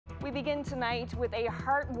we begin tonight with a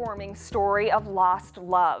heartwarming story of lost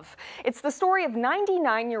love. It's the story of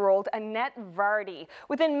 99-year-old Annette Vardy.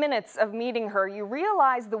 Within minutes of meeting her, you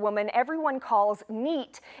realize the woman everyone calls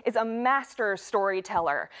Neat is a master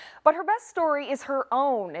storyteller. But her best story is her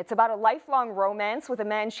own. It's about a lifelong romance with a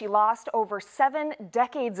man she lost over 7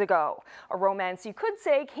 decades ago. A romance you could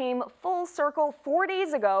say came full circle 4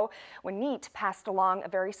 days ago when Neat passed along a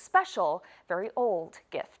very special, very old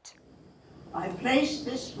gift. I place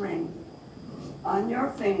this ring on your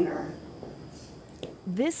finger.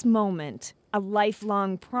 This moment, a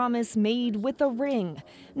lifelong promise made with a ring.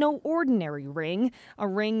 No ordinary ring, a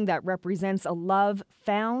ring that represents a love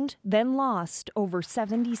found, then lost over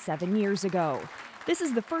 77 years ago. This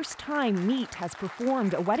is the first time Neat has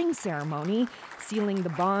performed a wedding ceremony, sealing the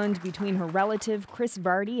bond between her relative Chris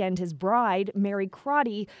Vardy and his bride, Mary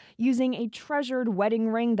Crotty, using a treasured wedding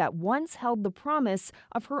ring that once held the promise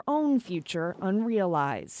of her own future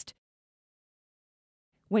unrealized.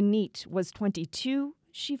 When Neat was 22,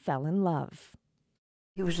 she fell in love.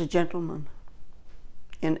 He was a gentleman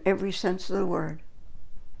in every sense of the word.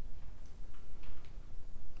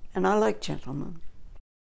 And I like gentlemen.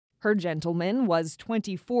 Her gentleman was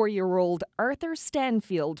 24-year-old Arthur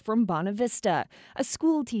Stanfield from Bonavista, a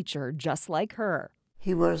school teacher just like her.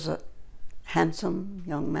 He was a handsome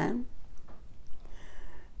young man,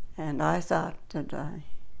 and I thought that I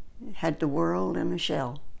had the world in a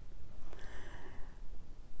shell.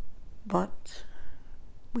 But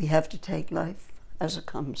we have to take life as it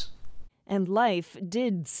comes. And life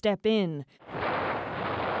did step in.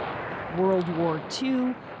 World War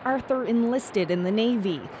II, Arthur enlisted in the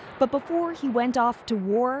Navy, but before he went off to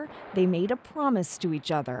war, they made a promise to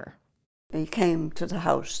each other. He came to the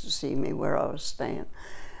house to see me where I was staying,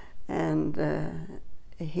 and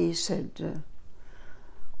he said,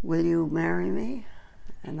 "Will you marry me?"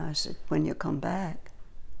 And I said, "When you come back."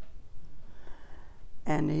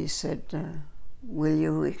 And he said, "Will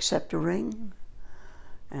you accept a ring?"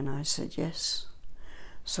 And I said, "Yes."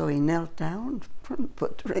 So he knelt down and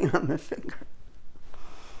put the ring on my finger.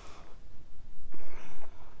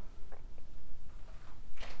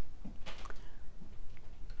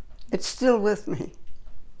 It's still with me.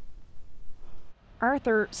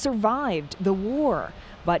 Arthur survived the war,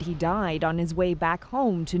 but he died on his way back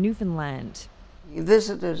home to Newfoundland. He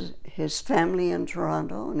visited his family in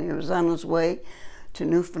Toronto, and he was on his way to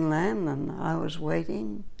Newfoundland, and I was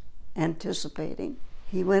waiting, anticipating.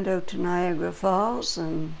 He went out to Niagara Falls,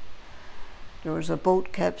 and there was a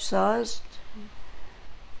boat capsized.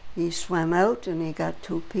 He swam out, and he got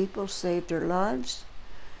 2 people, saved their lives,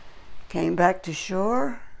 came back to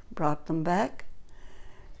shore, brought them back,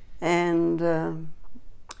 and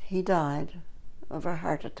he died of a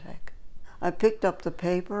heart attack. I picked up the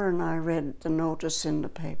paper and I read the notice in the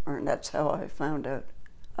paper, and that's how I found out.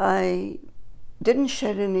 I didn't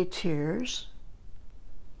shed any tears,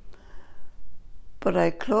 but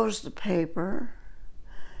I closed the paper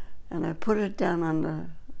and I put it down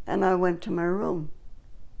and I went to my room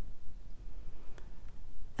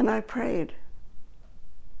and I prayed.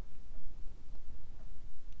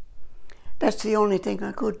 That's the only thing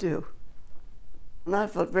I could do. And I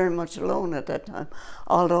felt very much alone at that time,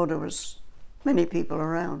 although there was many people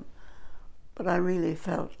around. But I really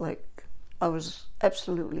felt like I was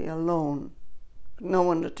absolutely alone, no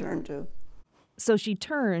one to turn to. So she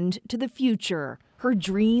turned to the future, her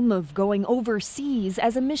dream of going overseas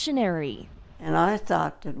as a missionary. And I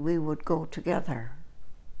thought that we would go together.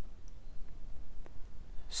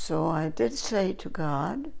 So I did say to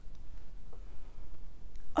God,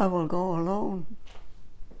 I will go alone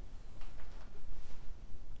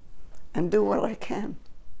and do what I can.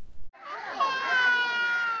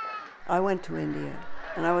 I went to India,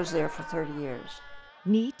 and I was there for 30 years.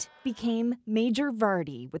 Neat became Major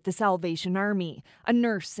Vardy with the Salvation Army, a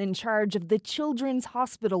nurse in charge of the children's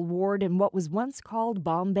hospital ward in what was once called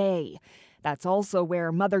Bombay. That's also where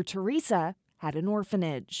Mother Teresa had an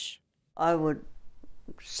orphanage. I would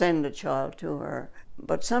send a child to her,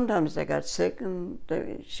 but sometimes they got sick, and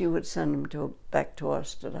she would send them back to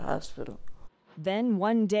us to the hospital. Then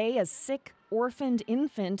one day, a sick, orphaned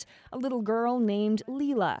infant, a little girl named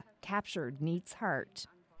Leela, captured Neat's heart.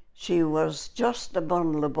 She was just a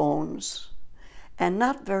bundle of bones and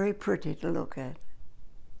not very pretty to look at.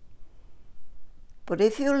 But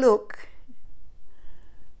if you look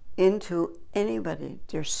into anybody,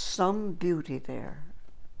 there's some beauty there.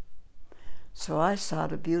 So I saw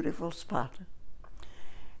the beautiful spot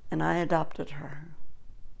and I adopted her.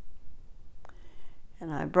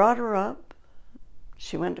 And I brought her up.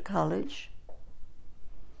 She went to college.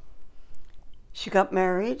 She got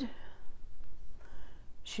married.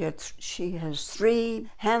 She has 3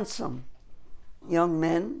 handsome young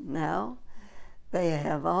men now. They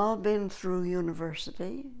have all been through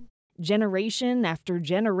university. Generation after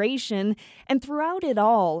generation, and throughout it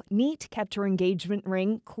all, Neat kept her engagement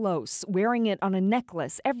ring close, wearing it on a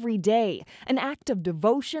necklace every day, an act of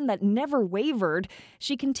devotion that never wavered.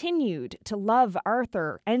 She continued to love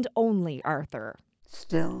Arthur and only Arthur.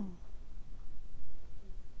 Still,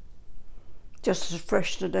 just as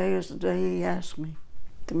fresh today as the day he asked me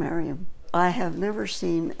to marry him. I have never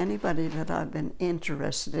seen anybody that I've been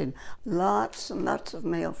interested in. Lots and lots of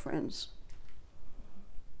male friends.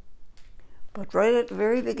 But right at the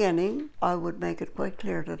very beginning, I would make it quite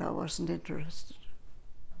clear that I wasn't interested.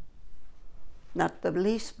 Not the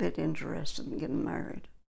least bit interested in getting married.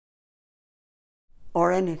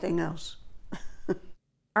 Or anything else.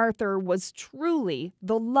 Arthur was truly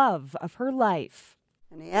the love of her life.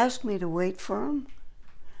 And he asked me to wait for him.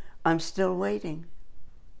 I'm still waiting.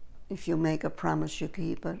 If you make a promise, you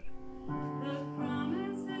keep it.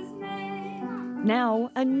 Now,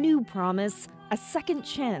 a new promise, a second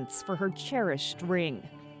chance for her cherished ring.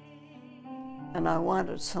 And I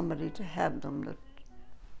wanted somebody to have them that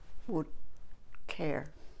would care.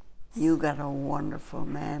 You got a wonderful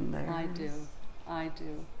man there. I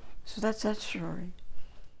do. So that's that story.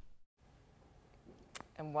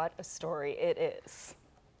 And what a story it is.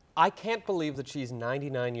 I can't believe that she's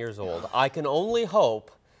 99 years old. I can only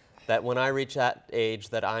hope that when I reach that age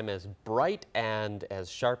that I'm as bright and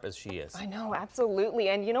as sharp as she is. I know, absolutely.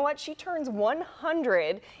 And you know what? She turns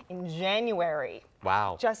 100 in January.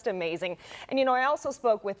 Wow. Just amazing. And you know, I also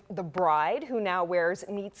spoke with the bride who now wears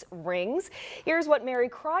Neat's rings. Here's what Mary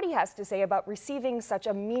Crotty has to say about receiving such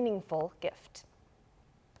a meaningful gift.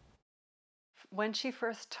 When she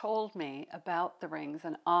first told me about the rings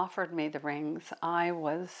and offered me the rings, I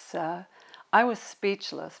was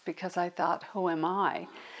speechless, because I thought, who am I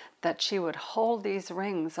that she would hold these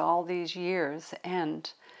rings all these years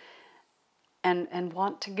and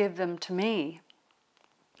want to give them to me.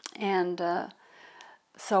 And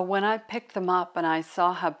so when I picked them up and I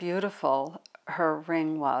saw how beautiful her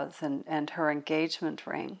ring was and her engagement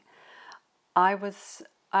ring, I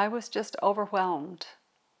was just overwhelmed.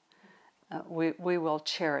 We will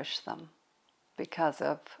cherish them because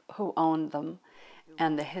of who owned them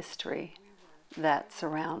and the history that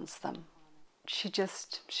surrounds them.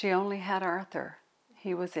 She only had Arthur.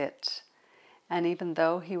 He was it. And even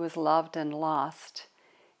though he was loved and lost,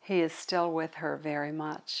 he is still with her very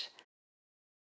much.